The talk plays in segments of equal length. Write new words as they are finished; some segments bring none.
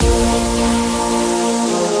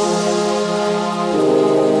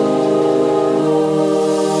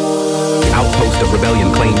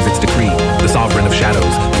rebellion claims its decree, the sovereign of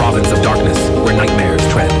shadows, province of darkness, where nightmares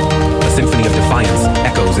tread. A symphony of defiance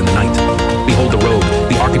echoes in the night. Behold the rogue,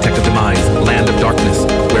 the architect of demise, land of darkness,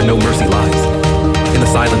 where no mercy lies. In the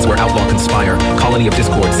silence where outlaw conspire, colony of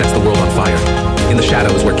discord sets the world on fire. In the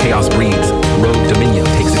shadows where chaos breeds, rogue dominion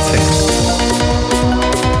takes its stand.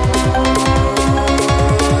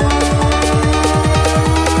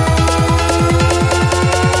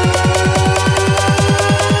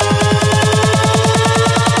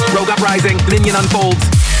 Uprising, Dominion unfolds.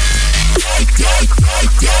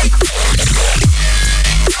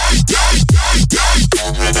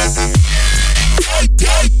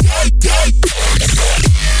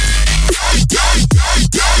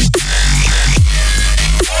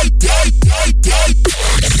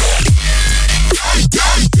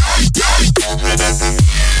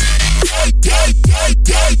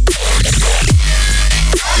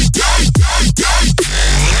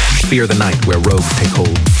 Fear the night where rogues take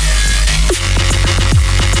hold.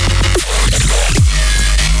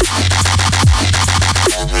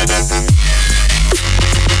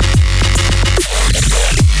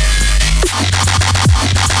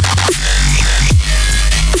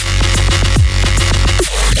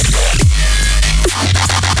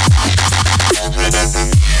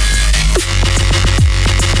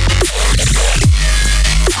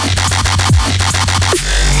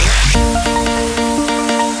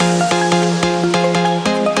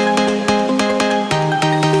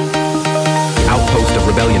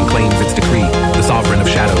 Rebellion claims its decree, the sovereign of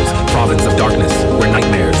shadows, province of darkness, where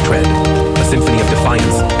nightmares tread. A symphony of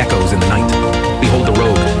defiance echoes in the night. Behold the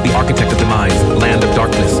rogue, the architect of demise, land of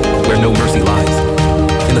darkness, where no mercy lies.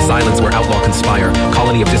 In the silence where outlaw conspire,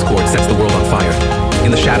 colony of discord sets the world on fire.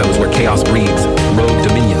 In the shadows where chaos breeds, rogue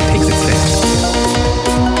dominion takes its stand.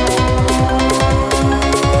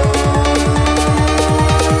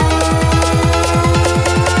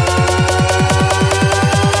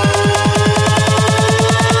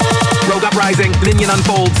 Uprising, Dominion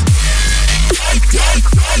unfolds.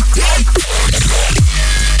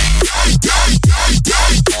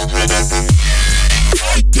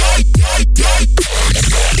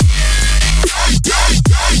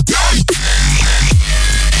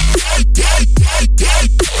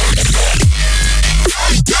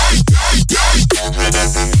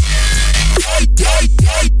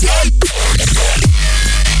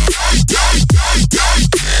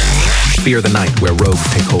 Fear the night where rogues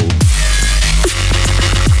take hold.